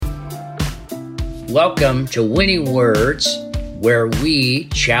Welcome to Winning Words, where we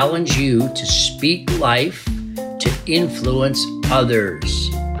challenge you to speak life to influence others.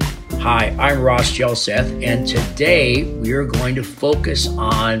 Hi, I'm Ross Jelseth, and today we are going to focus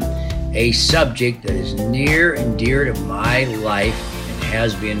on a subject that is near and dear to my life and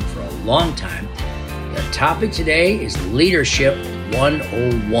has been for a long time. The topic today is Leadership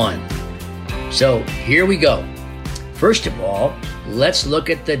 101. So here we go. First of all, let's look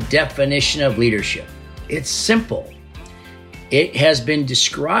at the definition of leadership. It's simple. It has been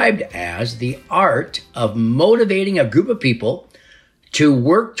described as the art of motivating a group of people to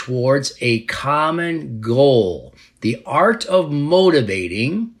work towards a common goal. The art of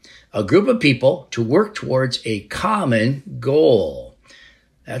motivating a group of people to work towards a common goal.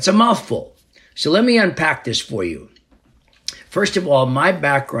 That's a mouthful. So let me unpack this for you. First of all, my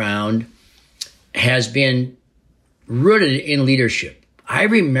background has been rooted in leadership. I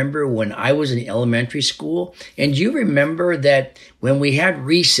remember when I was in elementary school, and you remember that when we had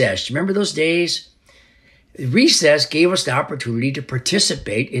recess, remember those days? Recess gave us the opportunity to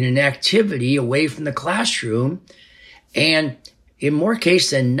participate in an activity away from the classroom, and in more cases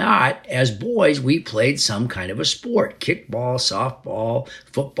than not, as boys, we played some kind of a sport, kickball, softball,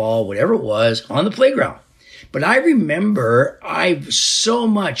 football, whatever it was, on the playground. But I remember I so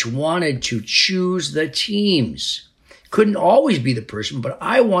much wanted to choose the teams. Couldn't always be the person, but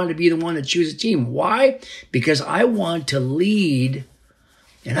I wanted to be the one to choose a team. Why? Because I wanted to lead,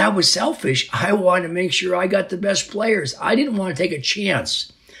 and I was selfish. I wanted to make sure I got the best players. I didn't want to take a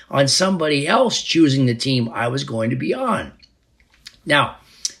chance on somebody else choosing the team I was going to be on. Now,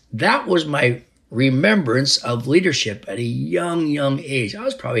 that was my remembrance of leadership at a young age. I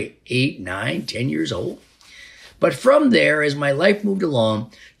was probably 8, 9, 10 years old. But from there, as my life moved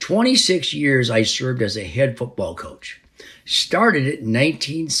along, 26 years I served as a head football coach. Started it in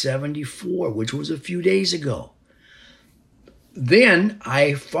 1974, which was a few days ago. Then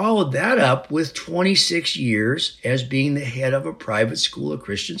I followed that up with 26 years as being the head of a private school, a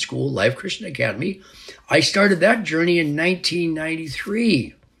Christian school, Life Christian Academy. I started that journey in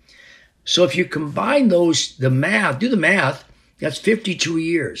 1993. So if you combine those, do the math, that's 52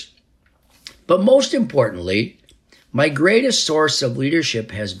 years. But most importantly, my greatest source of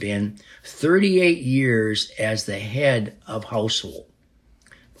leadership has been 38 years as the head of household,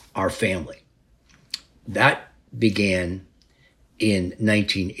 our family. That began in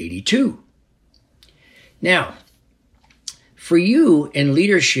 1982. Now, for you in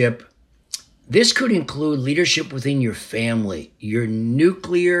leadership, this could include leadership within your family, your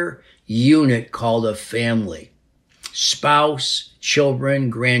nuclear unit called a family, spouse, children,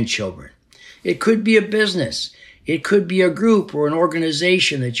 grandchildren. It could be a business. It could be a group or an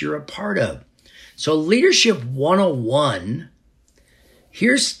organization that you're a part of. So Leadership 101,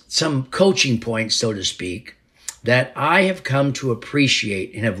 here's some coaching points, so to speak, that I have come to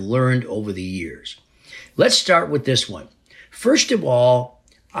appreciate and have learned over the years. Let's start with this one. First of all,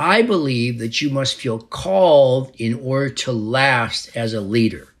 I believe that you must feel called in order to last as a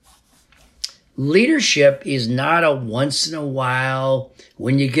leader. Leadership is not a once in a while,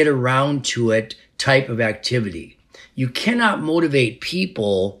 when you get around to it type of activity. You cannot motivate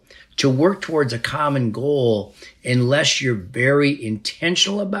people to work towards a common goal unless you're very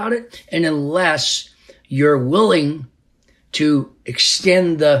intentional about it and unless you're willing to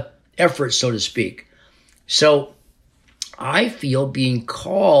extend the effort, so to speak. So I feel being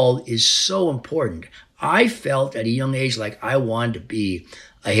called is so important. I felt at a young age like I wanted to be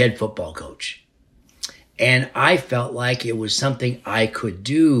a head football coach. And I felt like it was something I could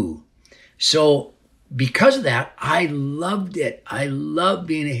do. So because of that, I loved it. I loved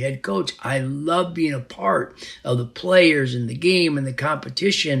being a head coach. I loved being a part of the players and the game and the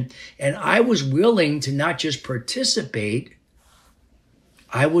competition. And I was willing to not just participate,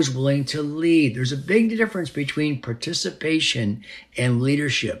 I was willing to lead. There's a big difference between participation and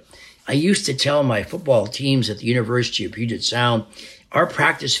leadership. I used to tell my football teams at the University of Puget Sound, our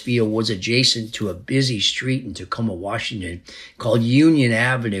practice field was adjacent to a busy street in Tacoma, Washington called Union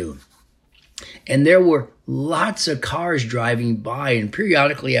Avenue. And there were lots of cars driving by, and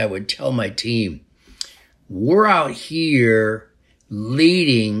periodically I would tell my team, we're out here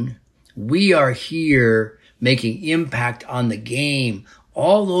leading. We are here making impact on the game.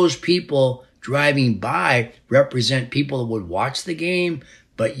 All those people driving by represent people that would watch the game,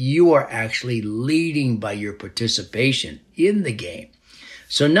 but you are actually leading by your participation in the game.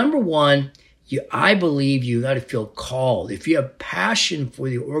 So number one, I believe you got to feel called. If you have passion for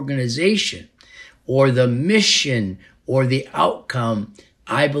the organization or the mission or the outcome,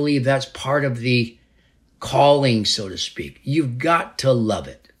 I believe that's part of the calling, so to speak. You've got to love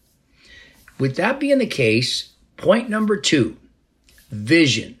it. with that being the case, point number 2,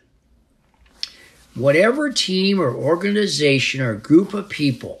 vision. Whatever team or organization or group of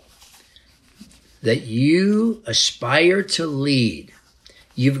people that you aspire to lead,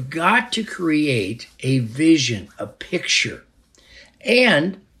 you've got to create a vision, a picture.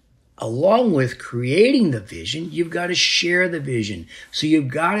 And along with creating the vision, you've got to share the vision. So you've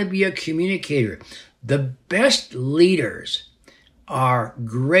got to be a communicator. The best leaders are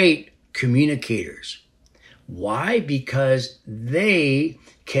great communicators. Why? Because they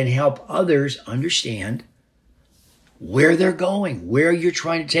can help others understand where they're going, where you're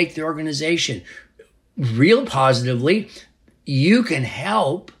trying to take the organization. Real positively, you can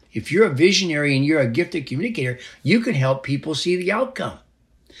help, if you're a visionary and you're a gifted communicator, you can help people see the outcome.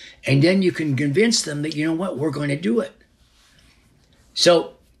 And then you can convince them that, you know what, we're going to do it.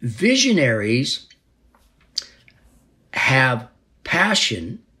 So visionaries have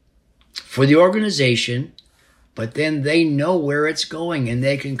passion for the organization, but then they know where it's going and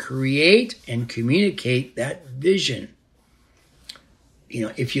they can create and communicate that vision. You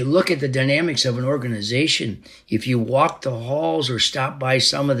know, if you look at the dynamics of an organization, if you walk the halls or stop by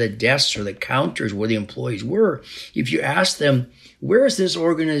some of the desks or the counters where the employees were, if you ask them, where is this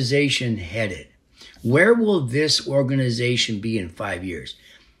organization headed? Where will this organization be in 5 years?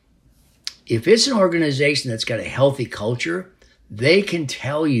 If it's an organization that's got a healthy culture, they can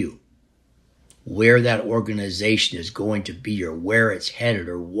tell you where that organization is going to be or where it's headed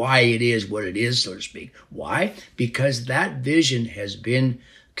or why it is what it is, so to speak. Why? Because that vision has been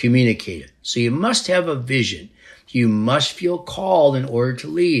communicated. So you must have a vision. You must feel called in order to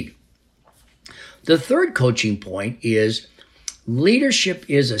lead. The third coaching point is leadership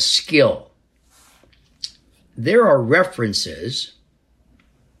is a skill. There are references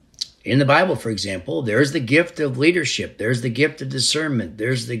in the Bible, for example. There's the gift of leadership. There's the gift of discernment.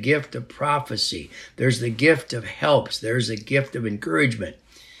 There's the gift of prophecy. There's the gift of helps. There's the gift of encouragement.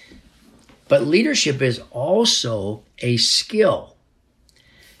 But leadership is also a skill.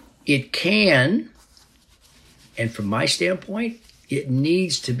 It can, and from my standpoint, it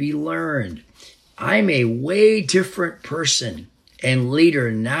needs to be learned. I'm a way different person and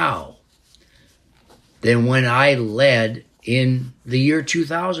leader now than when I led in the year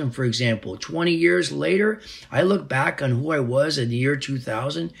 2000, for example. 20 years later, I look back on who I was in the year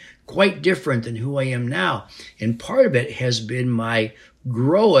 2000, quite different than who I am now. And part of it has been my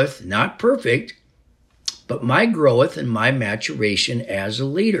growth, not perfect, but my growth and my maturation as a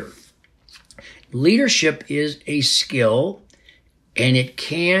leader. Leadership is a skill, and it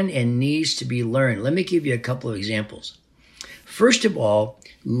can and needs to be learned. Let me give you a couple of examples. First of all,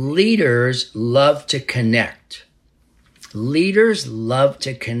 leaders love to connect. Leaders love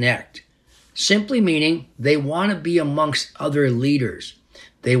to connect, simply meaning they want to be amongst other leaders.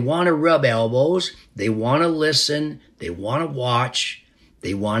 They want to rub elbows. They want to listen. They want to watch.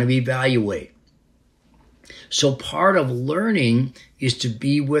 They want to evaluate. So part of learning is to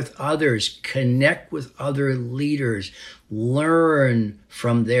be with others, connect with other leaders, learn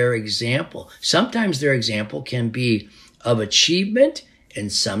from their example. Sometimes their example can be of achievement,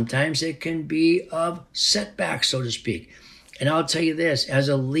 and sometimes it can be of setbacks, so to speak. And I'll tell you this, as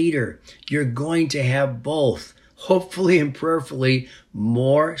a leader, you're going to have both, hopefully and prayerfully,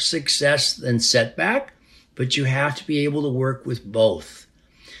 more success than setback, but you have to be able to work with both.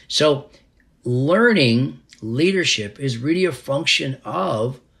 So learning leadership is really a function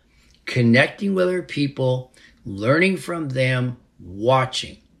of connecting with other people, learning from them,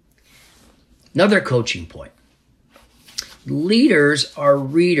 watching. Another coaching point. Leaders are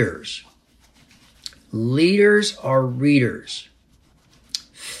readers. Leaders are readers.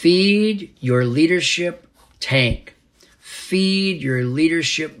 Feed your leadership tank. Feed your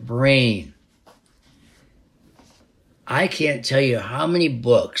leadership brain. I can't tell you how many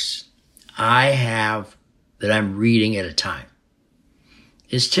books I have that I'm reading at a time.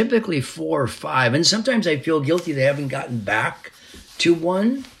 It's typically 4 or 5, and sometimes I feel guilty that I haven't gotten back to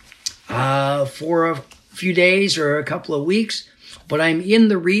one for a few days or a couple of weeks, but I'm in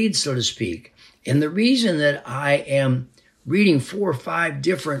the read, so to speak. And the reason that I am reading 4 or 5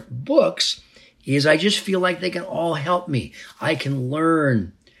 different books is I just feel like they can all help me. I can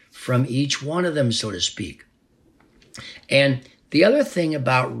learn from each one of them, so to speak. And the other thing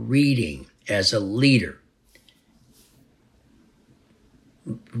about reading as a leader,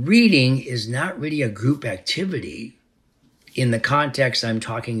 reading is not really a group activity in the context I'm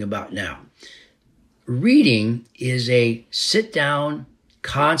talking about now. Reading is a sit down,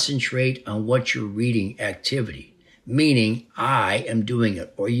 concentrate on what you're reading activity, meaning I am doing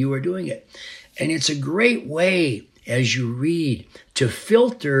it or you are doing it. And it's a great way as you read, to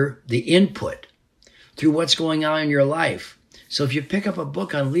filter the input through what's going on in your life. So if you pick up a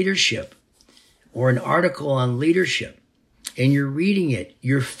book on leadership or an article on leadership and you're reading it,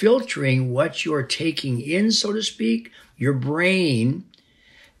 you're filtering what you're taking in, so to speak, your brain,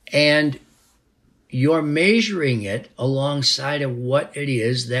 and you're measuring it alongside of what it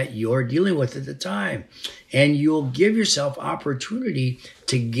is that you're dealing with at the time. And you'll give yourself opportunity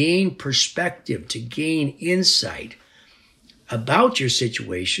to gain perspective, to gain insight about your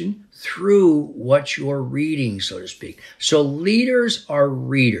situation through what you're reading, so to speak. So leaders are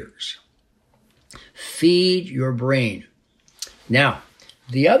readers. Feed your brain. Now,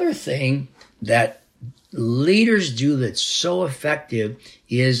 the other thing that leaders do that's so effective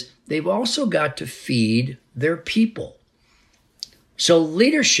is they've also got to feed their people. So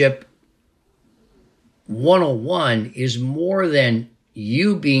leadership 101 is more than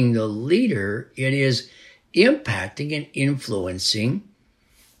you being the leader. It is impacting and influencing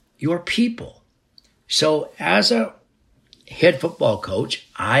your people. So as a head football coach,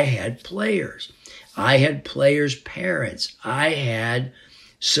 I had players. I had players' parents. I had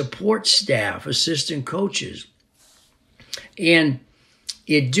support staff, assistant coaches. And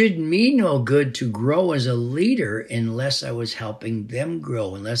it did me no good to grow as a leader unless I was helping them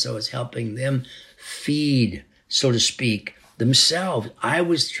grow, unless I was helping them feed, so to speak, themselves. I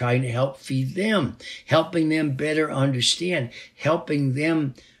was trying to help feed them, helping them better understand, helping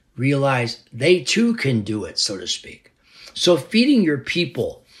them realize they too can do it, so to speak. So feeding your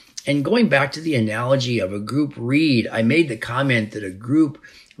people, and going back to the analogy of a group read, I made the comment that a group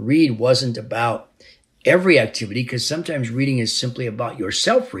read wasn't about every activity, because sometimes reading is simply about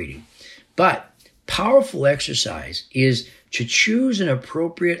yourself reading. But powerful exercise is to choose an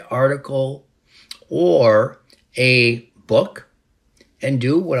appropriate article or a book and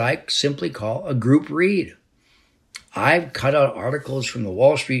do what I simply call a group read. I've cut out articles from the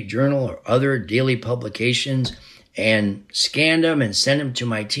Wall Street Journal or other daily publications and scanned them and sent them to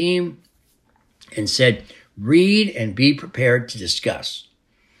my team and said, read and be prepared to discuss.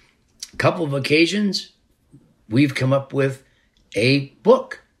 A couple of occasions, we've come up with a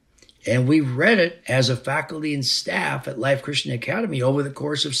book, and we've read it as a faculty and staff at Life Christian Academy over the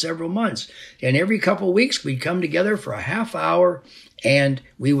course of several months. And every couple of weeks, we'd come together for a half hour, and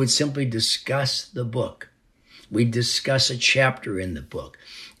we would simply discuss the book. We'd discuss a chapter in the book,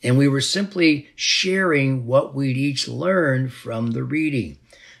 and we were simply sharing what we'd each learned from the reading.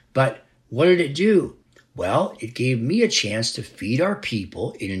 But what did it do? Well, it gave me a chance to feed our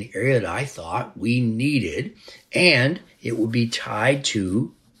people in an area that I thought we needed, and it would be tied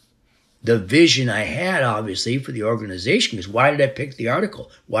to the vision I had, obviously, for the organization. Because why did I pick the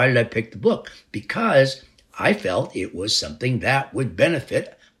article? Why did I pick the book? Because I felt it was something that would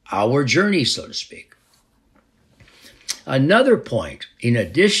benefit our journey, so to speak. Another point, in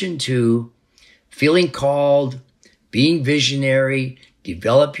addition to feeling called, being visionary,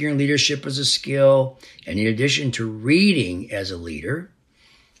 develop your leadership as a skill, and in addition to reading as a leader,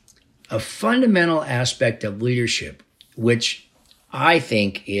 a fundamental aspect of leadership, which I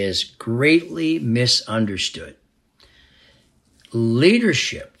think is greatly misunderstood.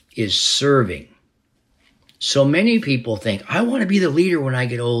 Leadership is serving. So many people think, I want to be the leader when I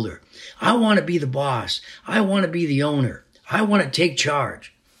get older. I want to be the boss. I want to be the owner. I want to take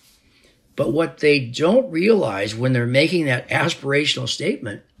charge. But what they don't realize when they're making that aspirational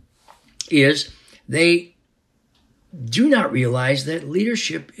statement is they do not realize that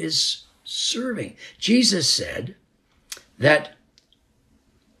leadership is serving. Jesus said that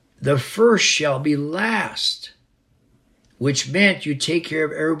the first shall be last, which meant you take care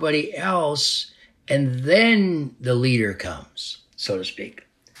of everybody else and then the leader comes, so to speak.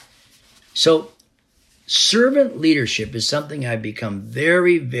 So servant leadership is something I've become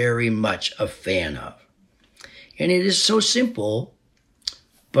very, very much a fan of. And it is so simple,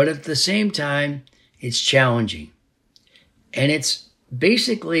 but at the same time, it's challenging. And it's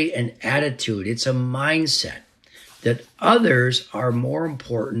basically an attitude. It's a mindset that others are more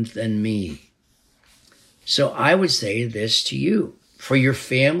important than me. So I would say this to you. For your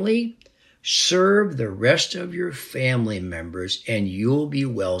family, serve the rest of your family members and you'll be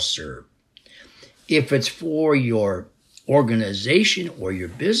well served. If it's for your organization or your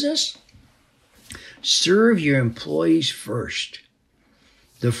business, serve your employees first.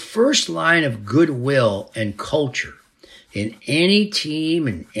 The first line of goodwill and culture in any team,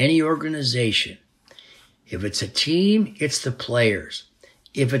 in any organization, if it's a team, it's the players.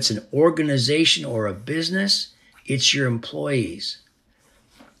 If it's an organization or a business, it's your employees.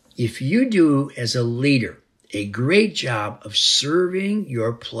 If you do, as a leader, a great job of serving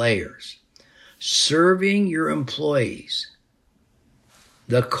your players, serving your employees,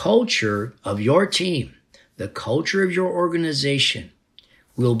 the culture of your team, the culture of your organization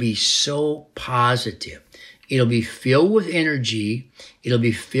will be so positive. It'll be filled with energy. It'll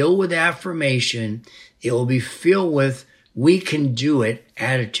be filled with affirmation. It will be filled with we can do it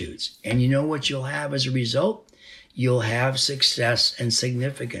attitudes. And you know what you'll have as a result? You'll have success and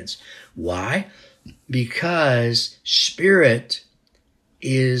significance. Why? Because spirit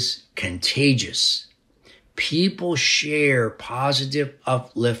is contagious. People share positive,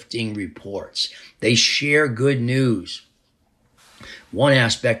 uplifting reports. They share good news. One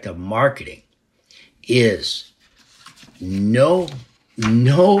aspect of marketing is no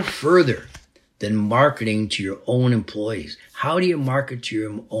further than marketing to your own employees. How do you market to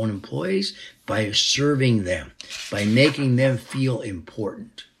your own employees? By serving them, by making them feel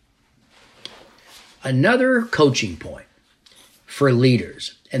important. Another coaching point for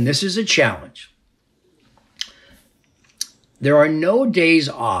leaders, and this is a challenge. There are no days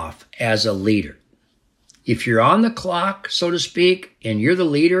off as a leader. If you're on the clock, so to speak, and you're the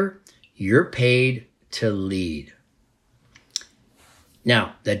leader, you're paid to lead.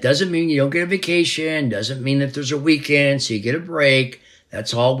 Now, that doesn't mean you don't get a vacation, doesn't mean that there's a weekend, so you get a break.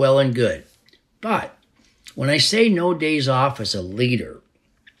 That's all well and good. But when I say no days off as a leader,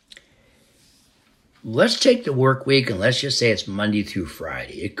 let's take the work week and let's just say it's Monday through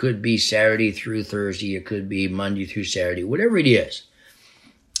Friday. It could be Saturday through Thursday. It could be Monday through Saturday, whatever it is.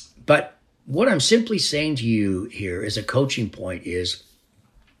 But what I'm simply saying to you here as a coaching point is,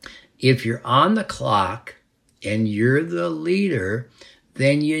 if you're on the clock and you're the leader,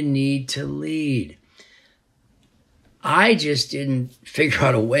 then you need to lead. I just didn't figure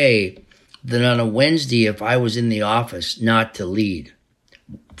out a way that on a Wednesday, if I was in the office, not to lead.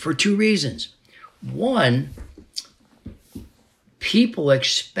 For two reasons. One, people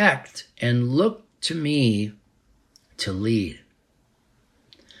expect and look to me to lead.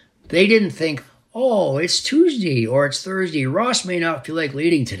 They didn't think, oh, it's Tuesday or it's Thursday. Ross may not feel like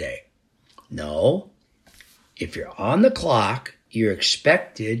leading today. No. If you're on the clock, you're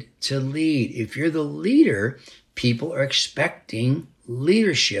expected to lead. If you're the leader, people are expecting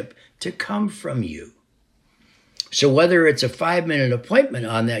leadership to come from you. So whether it's a 5-minute appointment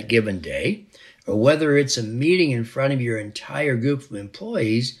on that given day, or whether it's a meeting in front of your entire group of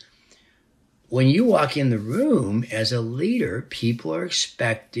employees, when you walk in the room as a leader, people are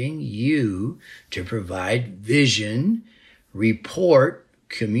expecting you to provide vision, report,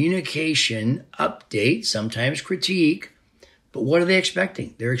 communication, update, sometimes critique. But what are they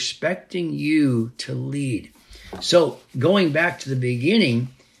expecting? They're expecting you to lead. So going back to the beginning,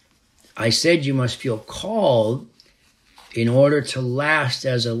 I said you must feel called in order to last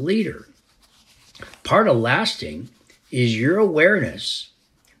as a leader. Part of lasting is your awareness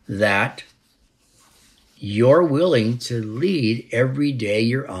that you're willing to lead every day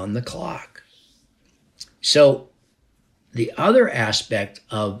you're on the clock. So the other aspect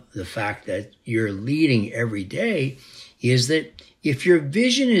of the fact that you're leading every day is that if your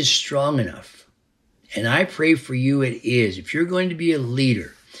vision is strong enough, and I pray for you it is, if you're going to be a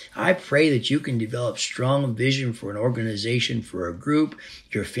leader, I pray that you can develop strong vision for an organization, for a group,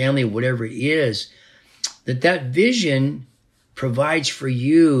 your family, whatever it is, that vision provides for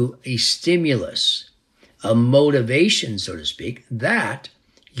you a stimulus, a motivation, so to speak, that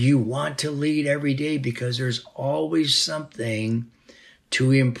you want to lead every day because there's always something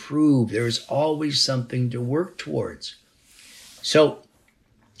to improve. There's always something to work towards. So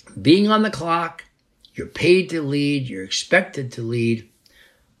being on the clock, you're paid to lead, you're expected to lead,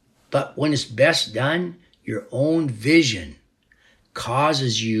 but when it's best done, your own vision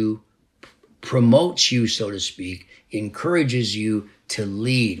causes you, promotes you, so to speak, encourages you to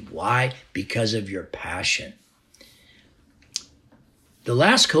lead. Why? Because of your passion. The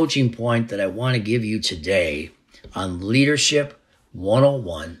last coaching point that I want to give you today on Leadership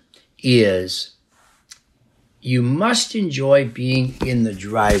 101 is you must enjoy being in the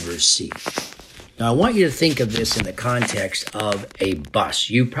driver's seat. Now, I want you to think of this in the context of a bus.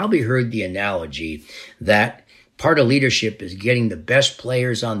 You probably heard the analogy that part of leadership is getting the best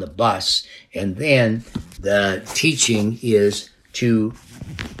players on the bus, and then the teaching is to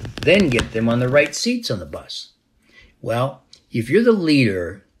then get them on the right seats on the bus. Well, if you're the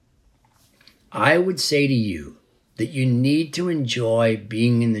leader, I would say to you that you need to enjoy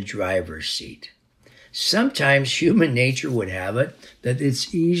being in the driver's seat. Sometimes human nature would have it that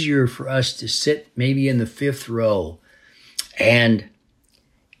it's easier for us to sit maybe in the 5th row and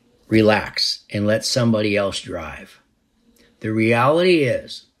relax and let somebody else drive. The reality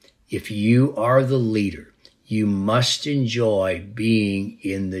is, if you are the leader, You must enjoy being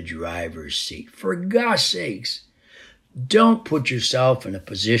in the driver's seat. For God's sakes, don't put yourself in a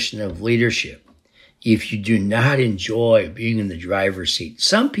position of leadership if you do not enjoy being in the driver's seat.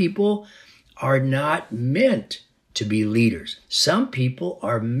 Some people are not meant to be leaders. Some people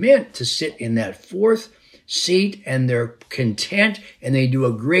are meant to sit in that fourth seat and they're content and they do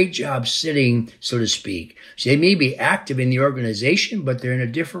a great job sitting, so to speak. So they may be active in the organization, but they're in a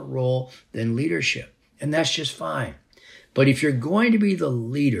different role than leadership. And that's just fine. But if you're going to be the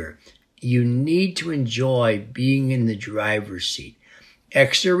leader, you need to enjoy being in the driver's seat.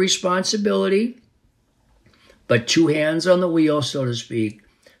 Extra responsibility, but two hands on the wheel, so to speak,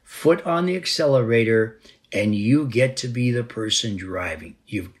 foot on the accelerator, and you get to be the person driving.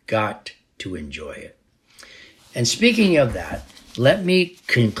 You've got to enjoy it. And speaking of that, let me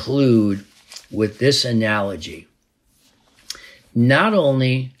conclude with this analogy. Not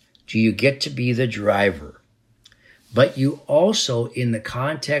only do you get to be the driver, but you also, in the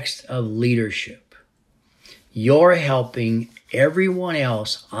context of leadership, you're helping everyone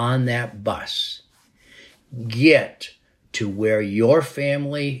else on that bus get to where your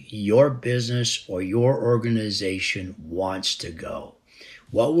family, your business, or your organization wants to go.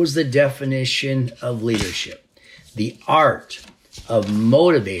 What was the definition of leadership? The art of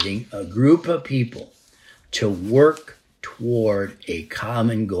motivating a group of people to work toward a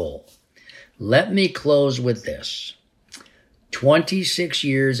common goal. Let me close with this. 26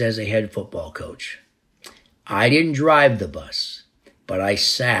 years as a head football coach. I didn't drive the bus, but I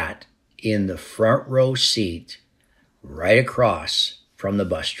sat in the front row seat right across from the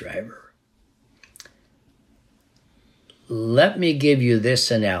bus driver. Let me give you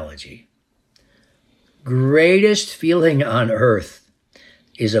this analogy. Greatest feeling on earth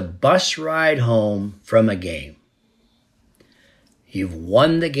is a bus ride home from a game. You've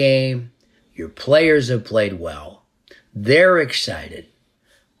won the game. Your players have played well. They're excited.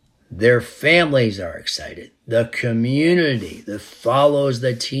 Their families are excited. The community that follows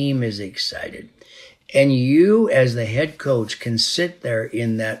the team is excited. And you, as the head coach, can sit there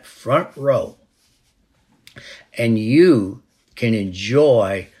in that front row and you can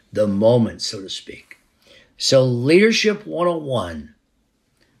enjoy the moment, so to speak. So Leadership 101,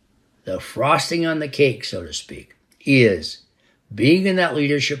 the frosting on the cake, so to speak, is being in that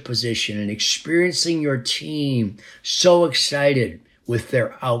leadership position and experiencing your team so excited with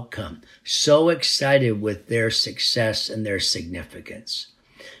their outcome, so excited with their success and their significance.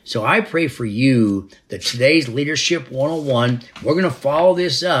 So I pray for you that today's Leadership 101, we're going to follow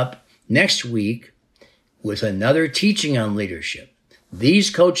this up next week with another teaching on leadership. These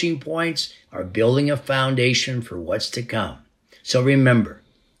coaching points are building a foundation for what's to come. So remember,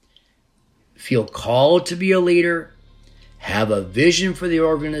 feel called to be a leader, have a vision for the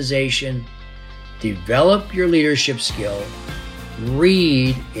organization, develop your leadership skill,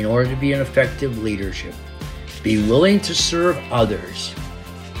 read in order to be an effective leadership, be willing to serve others,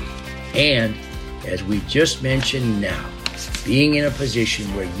 and as we just mentioned now, being in a position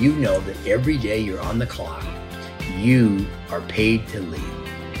where you know that every day you're on the clock, you are paid to lead.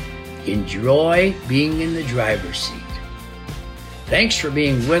 Enjoy being in the driver's seat. Thanks for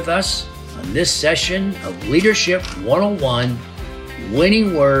being with us on this session of Leadership 101,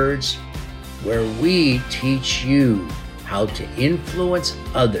 Winning Words, where we teach you how to influence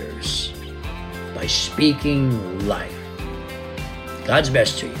others by speaking life. God's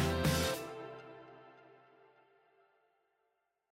best to you.